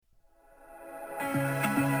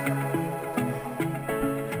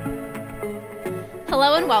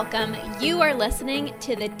Hello and welcome. You are listening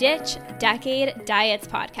to the Ditch Decade Diets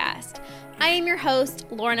podcast. I am your host,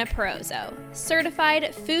 Lorna Perozzo,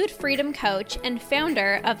 certified food freedom coach and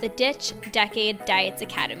founder of the Ditch Decade Diets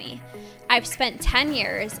Academy. I've spent 10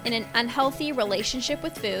 years in an unhealthy relationship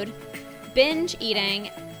with food, binge eating,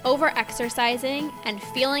 over-exercising, and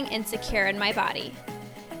feeling insecure in my body.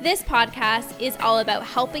 This podcast is all about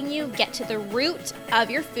helping you get to the root of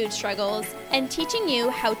your food struggles and teaching you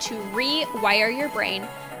how to rewire your brain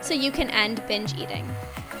so you can end binge eating.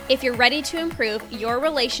 If you're ready to improve your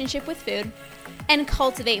relationship with food and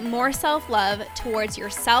cultivate more self-love towards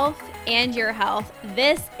yourself and your health,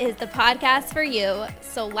 this is the podcast for you.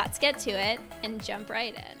 So let's get to it and jump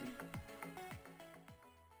right in.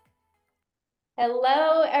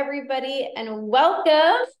 Hello, everybody, and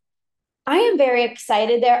welcome. I am very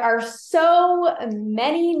excited. There are so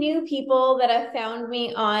many new people that have found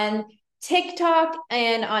me on TikTok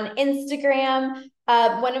and on Instagram.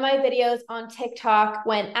 One of my videos on TikTok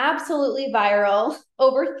went absolutely viral,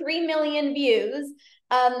 over 3 million views.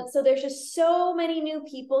 So there's just so many new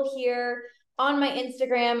people here on my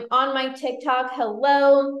Instagram, on my TikTok.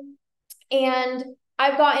 Hello. And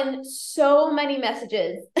I've gotten so many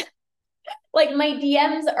messages. Like my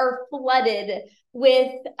DMs are flooded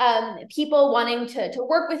with people wanting to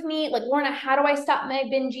work with me. Like, Lorna, how do I stop my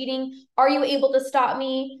binge eating? Are you able to stop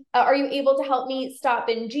me? Are you able to help me stop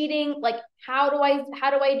binge eating? Like, how do I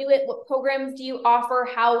do it? What programs do you offer?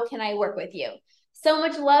 How can I work with you? So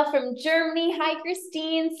much love from Germany. Hi,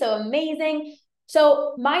 Christine. So amazing.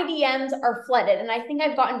 So my DMs are flooded, and I think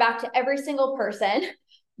I've gotten back to every single person.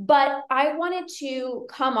 But I wanted to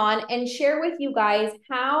come on and share with you guys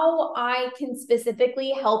how I can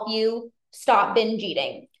specifically help you stop binge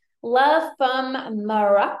eating. Love from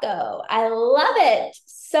Morocco. I love it.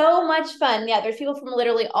 So much fun. Yeah, there's people from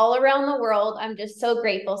literally all around the world. I'm just so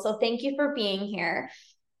grateful. So thank you for being here.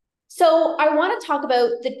 So I want to talk about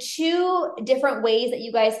the two different ways that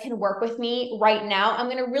you guys can work with me right now. I'm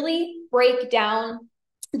going to really break down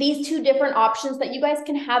these two different options that you guys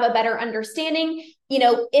can have a better understanding,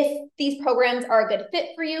 if these programs are a good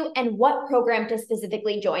fit for you and what program to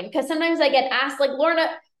specifically join. Because sometimes I get asked, like, Lorna,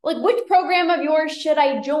 like, which program of yours should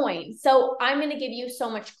I join? So I'm going to give you so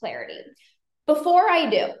much clarity. Before I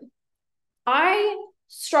do, I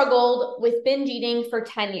struggled with binge eating for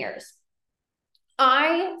 10 years.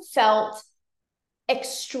 I felt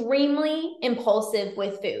extremely impulsive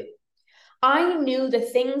with food. I knew the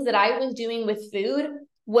things that I was doing with food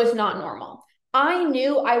was not normal. I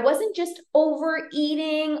knew I wasn't just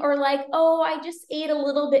overeating or like, oh, I just ate a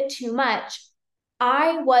little bit too much.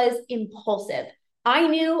 I was impulsive. I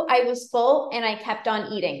knew I was full and I kept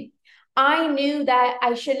on eating. I knew that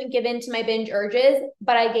I shouldn't give in to my binge urges,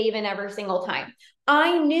 but I gave in every single time.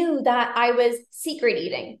 I knew that I was secret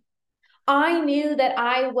eating. I knew that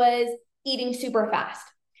I was eating super fast.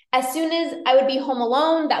 As soon as I would be home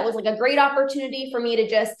alone, that was like a great opportunity for me to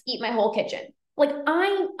just eat my whole kitchen. Like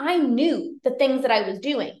I knew the things that I was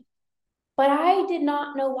doing, but I did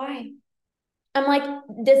not know why. I'm like,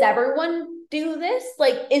 does everyone do this?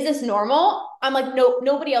 Like, is this normal? I'm like, no,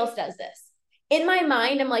 nobody else does this. In my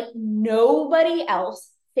mind, I'm like, nobody else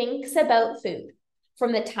thinks about food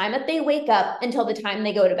from the time that they wake up until the time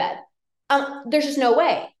they go to bed. There's just no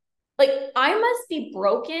way. Like, I must be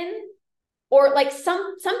broken, or like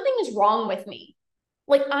something is wrong with me.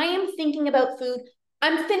 Like, I am thinking about food.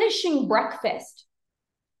 I'm finishing breakfast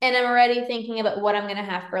and I'm already thinking about what I'm going to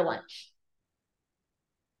have for lunch.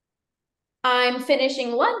 I'm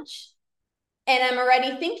finishing lunch and I'm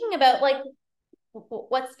already thinking about like,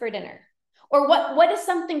 what's for dinner? Or what is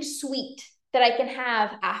something sweet that I can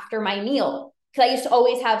have after my meal? Because I used to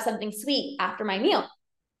always have something sweet after my meal.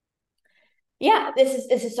 Yeah, this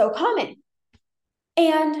is so common.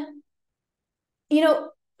 And,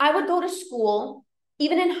 I would go to school.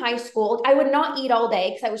 Even in high school, I would not eat all day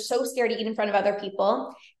because I was so scared to eat in front of other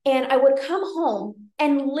people. And I would come home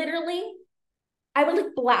and literally I would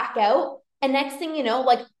like black out. And next thing you know,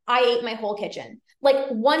 like I ate my whole kitchen. Like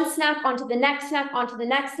one snack onto the next snack, onto the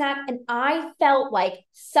next snack. And I felt like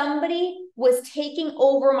somebody was taking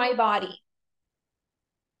over my body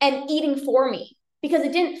and eating for me because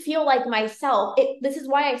it didn't feel like myself. This is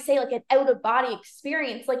why I say like an out of body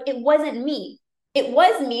experience. Like it wasn't me. It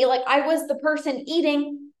was me, like I was the person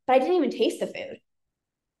eating, but I didn't even taste the food.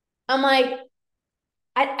 I'm like,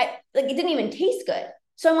 I like it didn't even taste good.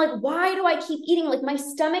 So I'm like, why do I keep eating? Like my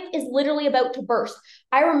stomach is literally about to burst.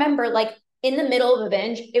 I remember like in the middle of a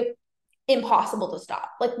binge, impossible to stop.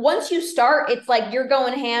 Like once you start, it's like you're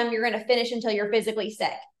going ham, you're going to finish until you're physically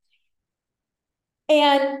sick.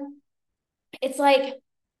 And it's like,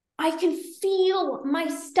 I can feel my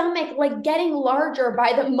stomach like getting larger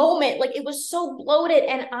by the moment. Like it was so bloated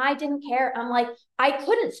and I didn't care. I'm like, I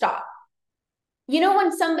couldn't stop. You know,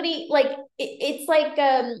 when somebody like it's like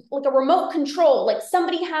a remote control, like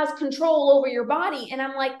somebody has control over your body. And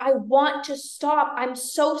I'm like, I want to stop. I'm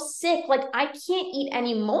so sick. Like I can't eat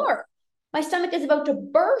anymore. My stomach is about to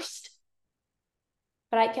burst.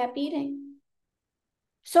 But I kept eating.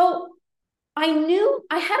 So I knew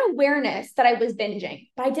I had awareness that I was binging,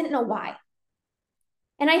 but I didn't know why.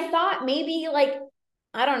 And I thought maybe like,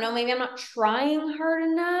 I don't know, maybe I'm not trying hard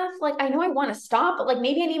enough. Like, I know I want to stop, but like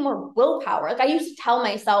maybe I need more willpower. Like, I used to tell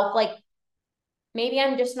myself, like, maybe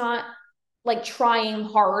I'm just not like trying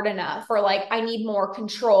hard enough, or like I need more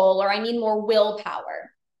control, or I need more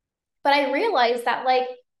willpower. But I realized that like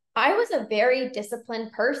I was a very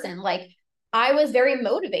disciplined person. Like, I was very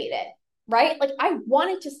motivated, right? Like, I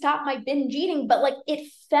wanted to stop my binge eating, but like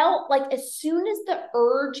it felt like as soon as the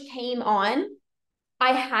urge came on,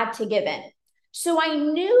 I had to give in. So I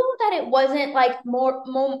knew that it wasn't like more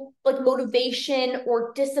like motivation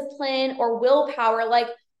or discipline or willpower. Like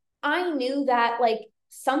I knew that like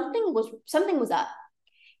something was up.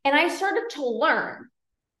 And I started to learn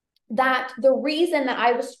that the reason that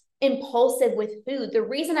I was impulsive with food, the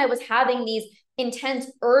reason I was having these intense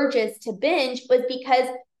urges to binge was because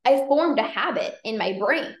I formed a habit in my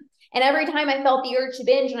brain. And every time I felt the urge to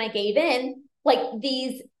binge and I gave in, like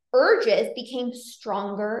these urges became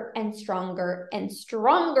stronger and stronger and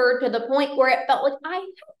stronger to the point where it felt like I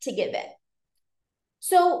had to give in.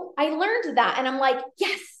 So I learned that and I'm like,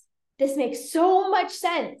 yes, this makes so much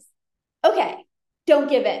sense. Okay, don't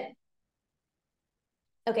give in.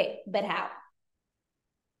 Okay, but how?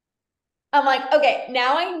 I'm like, okay,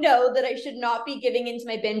 now I know that I should not be giving into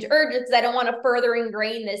my binge urges because I don't want to further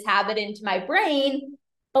ingrain this habit into my brain.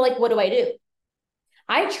 But like, what do I do?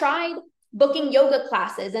 I tried booking yoga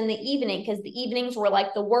classes in the evening because the evenings were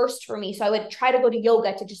like the worst for me. So I would try to go to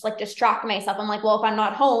yoga to just like distract myself. I'm like, well, if I'm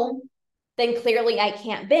not home, then clearly I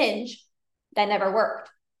can't binge. That never worked.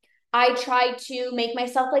 I tried to make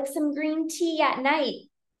myself like some green tea at night.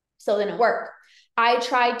 So it didn't work. I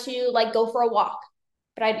tried to like go for a walk,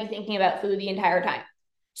 but I'd be thinking about food the entire time.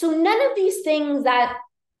 So none of these things that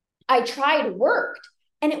I tried worked.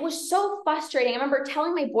 And it was so frustrating. I remember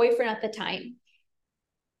telling my boyfriend at the time,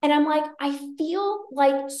 and I'm like, I feel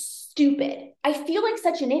like stupid. I feel like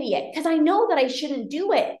such an idiot because I know that I shouldn't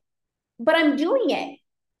do it, but I'm doing it.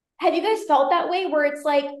 Have you guys felt that way where it's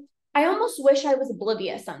like, I almost wish I was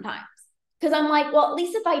oblivious sometimes because I'm like, well, at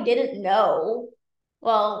least if I didn't know,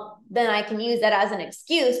 well, then I can use that as an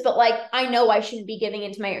excuse. But like, I know I shouldn't be giving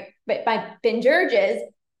into my binge urges.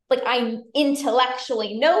 Like, I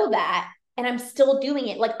intellectually know that, and I'm still doing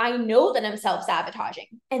it. Like, I know that I'm self sabotaging,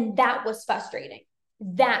 and that was frustrating.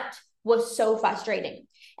 That was so frustrating.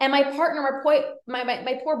 And my partner,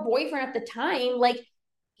 my poor boyfriend at the time, like,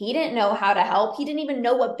 he didn't know how to help. He didn't even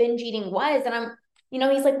know what binge eating was. And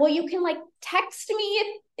he's like, well, you can like text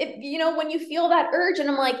me if when you feel that urge. And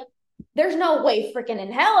I'm like, there's no way freaking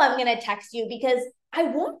in hell I'm going to text you because I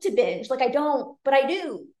want to binge. Like I don't, but I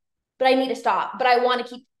do, but I need to stop, but I want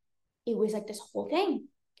to keep, it was like this whole thing.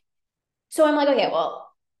 So I'm like, okay,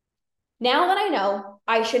 well, now that I know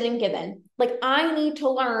I shouldn't give in, like I need to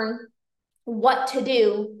learn what to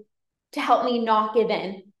do to help me not give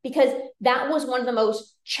in because that was one of the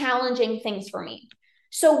most challenging things for me.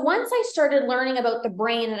 So once I started learning about the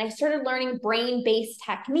brain and I started learning brain-based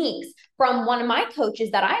techniques from one of my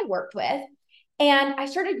coaches that I worked with, and I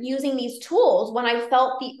started using these tools when I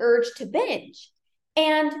felt the urge to binge.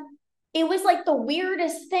 And it was like the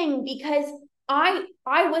weirdest thing because I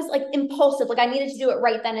was like impulsive, like I needed to do it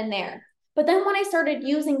right then and there. But then when I started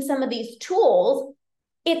using some of these tools,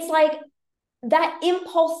 it's like that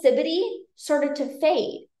impulsivity started to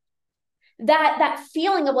fade. That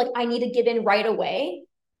feeling of like I need to give in right away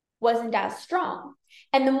wasn't as strong.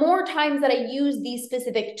 And the more times that I use these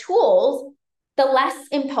specific tools, the less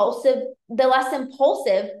impulsive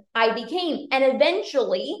I became. And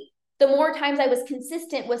eventually, the more times I was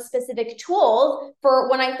consistent with specific tools for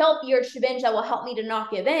when I felt the urge to binge that will help me to not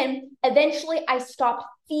give in, eventually I stopped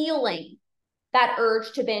feeling that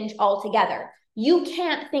urge to binge altogether. You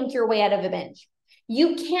can't think your way out of a binge.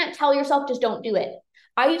 You can't tell yourself, just don't do it.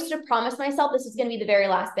 I used to promise myself this is going to be the very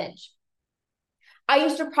last binge. I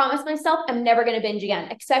used to promise myself I'm never going to binge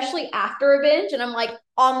again, especially after a binge. And I'm like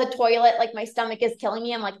on the toilet, like my stomach is killing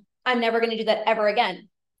me. I'm like, I'm never going to do that ever again.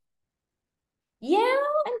 Yeah,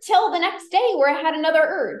 until the next day where I had another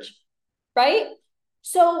urge, right?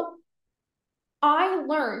 So I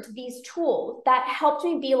learned these tools that helped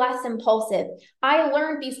me be less impulsive. I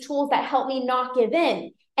learned these tools that helped me not give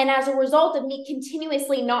in. And as a result of me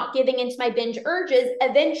continuously not giving into my binge urges,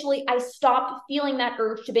 eventually I stopped feeling that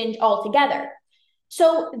urge to binge altogether.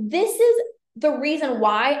 So this is the reason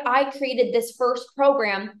why I created this first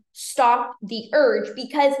program, Stop the Urge,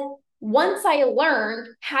 because once I learned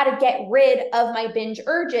how to get rid of my binge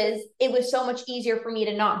urges, it was so much easier for me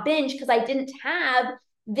to not binge because I didn't have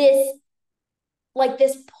this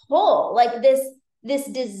pull, this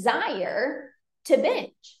desire to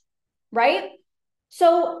binge, right?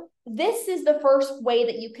 So this is the first way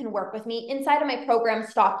that you can work with me inside of my program,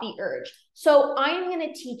 Stop the Urge. So I'm going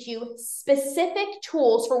to teach you specific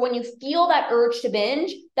tools for when you feel that urge to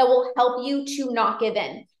binge that will help you to not give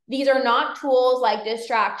in. These are not tools like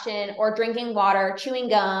distraction or drinking water, chewing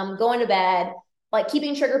gum, going to bed, like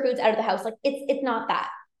keeping sugar foods out of the house. Like it's not that.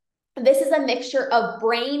 This is a mixture of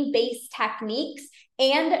brain-based techniques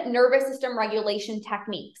and nervous system regulation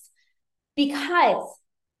techniques, because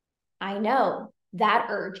I know that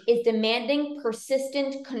urge is demanding,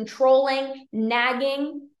 persistent, controlling,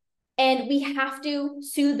 nagging, and we have to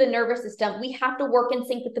soothe the nervous system. We have to work in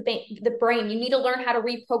sync with the brain. You need to learn how to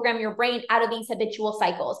reprogram your brain out of these habitual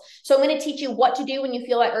cycles. So I'm going to teach you what to do when you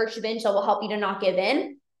feel that urge to binge that will help you to not give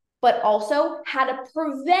in, but also how to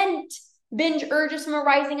prevent binge urges from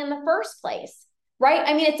arising in the first place, right?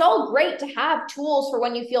 I mean, it's all great to have tools for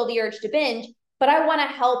when you feel the urge to binge, but I want to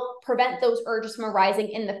help prevent those urges from arising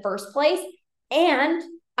in the first place. And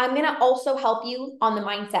I'm going to also help you on the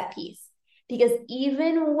mindset piece, because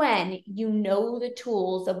even when you know the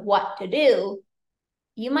tools of what to do,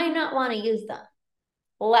 you might not want to use them.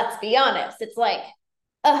 Let's be honest. It's like,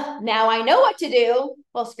 now I know what to do.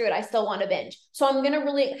 Well, screw it. I still want to binge. So I'm going to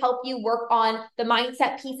really help you work on the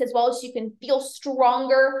mindset piece as well, so you can feel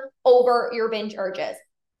stronger over your binge urges.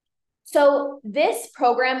 So this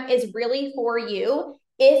program is really for you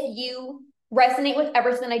if you resonate with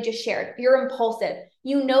everything I just shared. You're impulsive.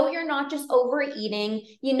 You know you're not just overeating.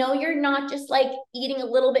 You know you're not just like eating a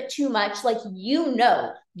little bit too much. Like, you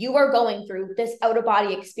know you are going through this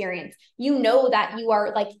out-of-body experience. You know that you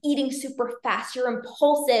are like eating super fast. You're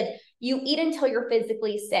impulsive. You eat until you're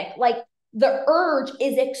physically sick. Like, the urge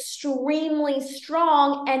is extremely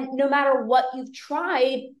strong, and no matter what you've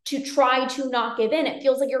tried to not give in, it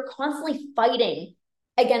feels like you're constantly fighting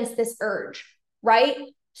against this urge, right?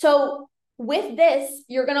 So with this,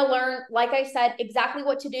 you're going to learn, like I said, exactly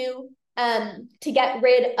what to do to get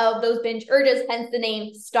rid of those binge urges, hence the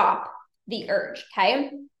name Stop the Urge, okay?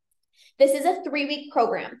 This is a 3-week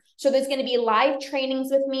program. So there's going to be live trainings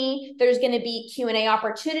with me. There's going to be Q&A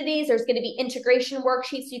opportunities. There's going to be integration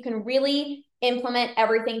worksheets, so you can really implement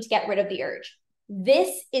everything to get rid of the urge. This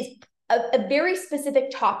is a very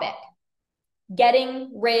specific topic,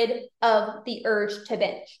 getting rid of the urge to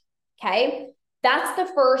binge, okay? That's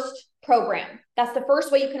the first program. That's the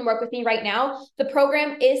first way you can work with me right now. The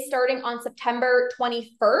program is starting on September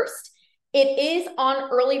 21st. It is on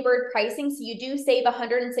early bird pricing, so you do save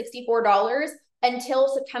 $164 until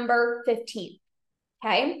September 15th,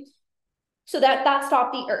 okay? So that's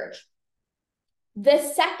Stop the Urge. The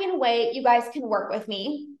second way you guys can work with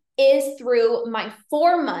me is through my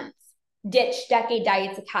 4-month Ditch Decade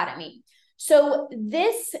Diets Academy. So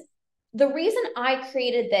the reason I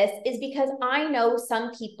created this is because I know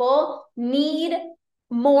some people need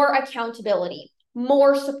more accountability,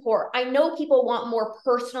 more support. I know people want more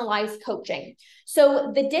personalized coaching.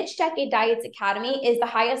 So the Ditch Decade Diets Academy is the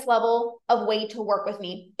highest level of way to work with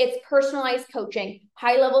me. It's personalized coaching,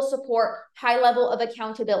 high level support, high level of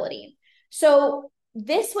accountability. So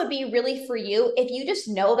this would be really for you if you just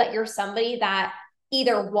know that you're somebody that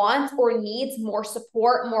either wants or needs more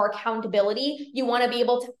support, more accountability. You want to be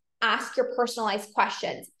able to ask your personalized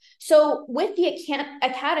questions. So with the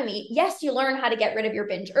Academy, yes, you learn how to get rid of your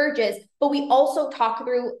binge urges, but we also talk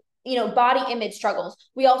through, body image struggles.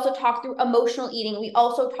 We also talk through emotional eating. We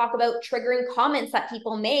also talk about triggering comments that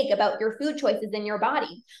people make about your food choices in your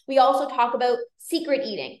body. We also talk about secret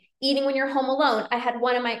eating when you're home alone. I had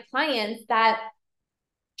one of my clients that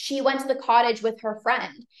she went to the cottage with her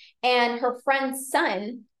friend, and her friend's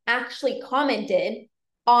son actually commented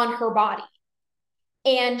on her body.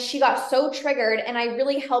 And she got so triggered, and I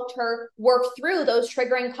really helped her work through those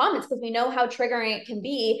triggering comments, because we know how triggering it can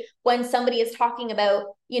be when somebody is talking about,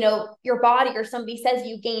 your body, or somebody says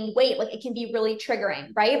you gained weight. Like, it can be really triggering,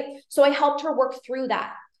 right? So I helped her work through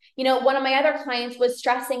that. One of my other clients was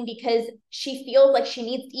stressing because she feels like she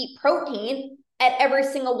needs to eat protein at every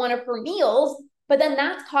single one of her meals, but then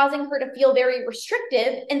that's causing her to feel very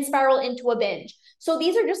restrictive and spiral into a binge. So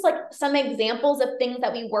these are just like some examples of things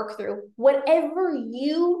that we work through. Whatever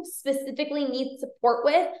you specifically need support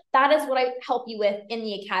with, that is what I help you with in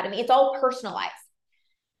the Academy. It's all personalized.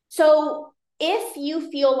 So if you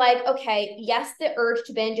feel like, okay, yes, the urge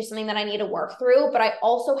to binge is something that I need to work through, but I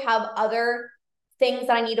also have other things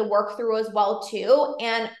that I need to work through as well too.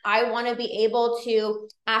 And I want to be able to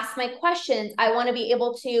ask my questions. I want to be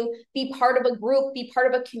able to be part of a group, be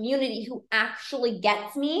part of a community who actually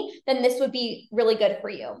gets me, then this would be really good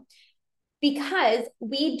for you. Because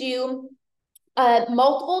we do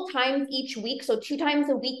multiple times each week. So 2 times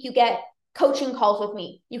a week, you get coaching calls with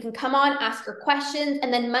me. You can come on, ask your questions,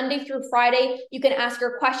 and then Monday through Friday, you can ask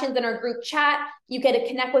your questions in our group chat. You get to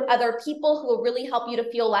connect with other people who will really help you to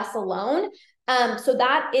feel less alone. So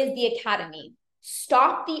that is the academy.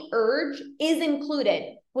 Stop the Urge is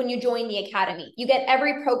included when you join the academy. You get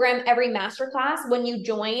every program, every masterclass when you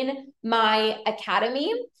join my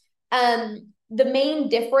academy. The main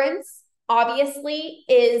difference, obviously,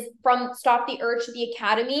 is from Stop the Urge to the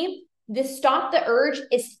academy. The Stop the Urge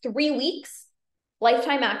is 3 weeks,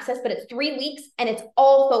 lifetime access, but it's 3 weeks and it's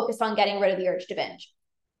all focused on getting rid of the urge to binge.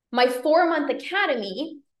 My 4-month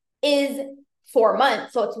academy is 4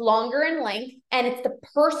 months, so it's longer in length and it's the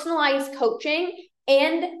personalized coaching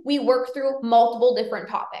and we work through multiple different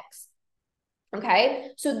topics. Okay,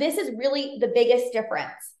 so this is really the biggest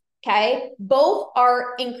difference. Okay, both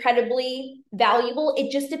are incredibly valuable.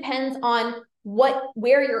 It just depends on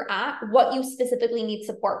where you're at, what you specifically need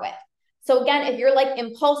support with. So again, if you're like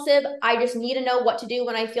impulsive, I just need to know what to do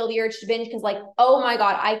when I feel the urge to binge because like, oh my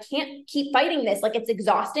God, I can't keep fighting this. Like it's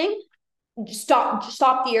exhausting. Stop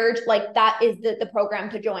the urge. Like that is the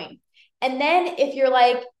program to join. And then if you're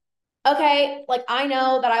like, okay, like I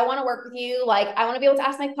know that I want to work with you. Like I want to be able to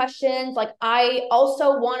ask my questions. Like I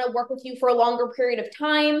also want to work with you for a longer period of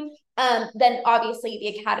time. Then obviously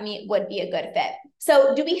the academy would be a good fit.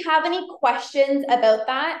 So do we have any questions about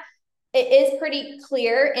that? It is pretty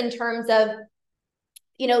clear in terms of,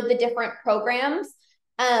 the different programs.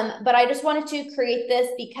 But I just wanted to create this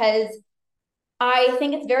because I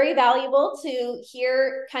think it's very valuable to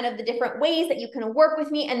hear kind of the different ways that you can work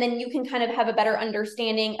with me, and then you can kind of have a better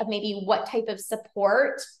understanding of maybe what type of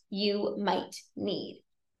support you might need.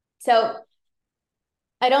 So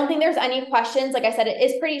I don't think there's any questions. Like I said, it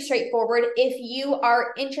is pretty straightforward. If you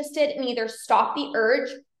are interested in either Stop the Urge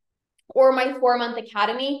or my 4-month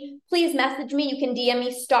academy, please message me. You can DM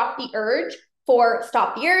me Stop the Urge for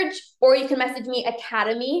Stop the Urge, or you can message me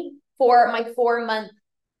Academy for my 4-month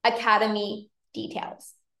academy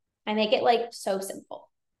details. I make it like so simple,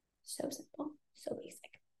 so basic.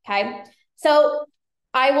 Okay. So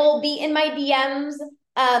I will be in my DMs.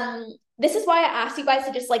 This is why I asked you guys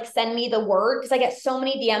to just like send me the word because I get so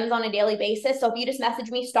many DMs on a daily basis. So if you just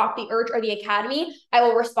message me Stop the Urge or the academy, I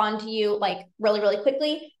will respond to you like really, really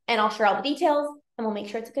quickly and I'll share all the details and we'll make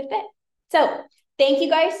sure it's a good fit. So thank you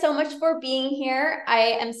guys so much for being here.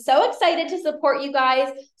 I am so excited to support you guys.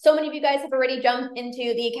 So many of you guys have already jumped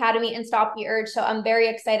into the academy and Stop the Urge. So I'm very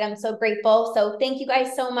excited. I'm so grateful. So thank you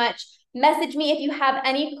guys so much. Message me if you have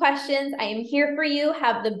any questions. I am here for you.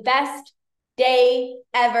 Have the best day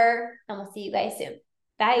ever. And we'll see you guys soon.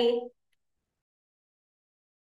 Bye.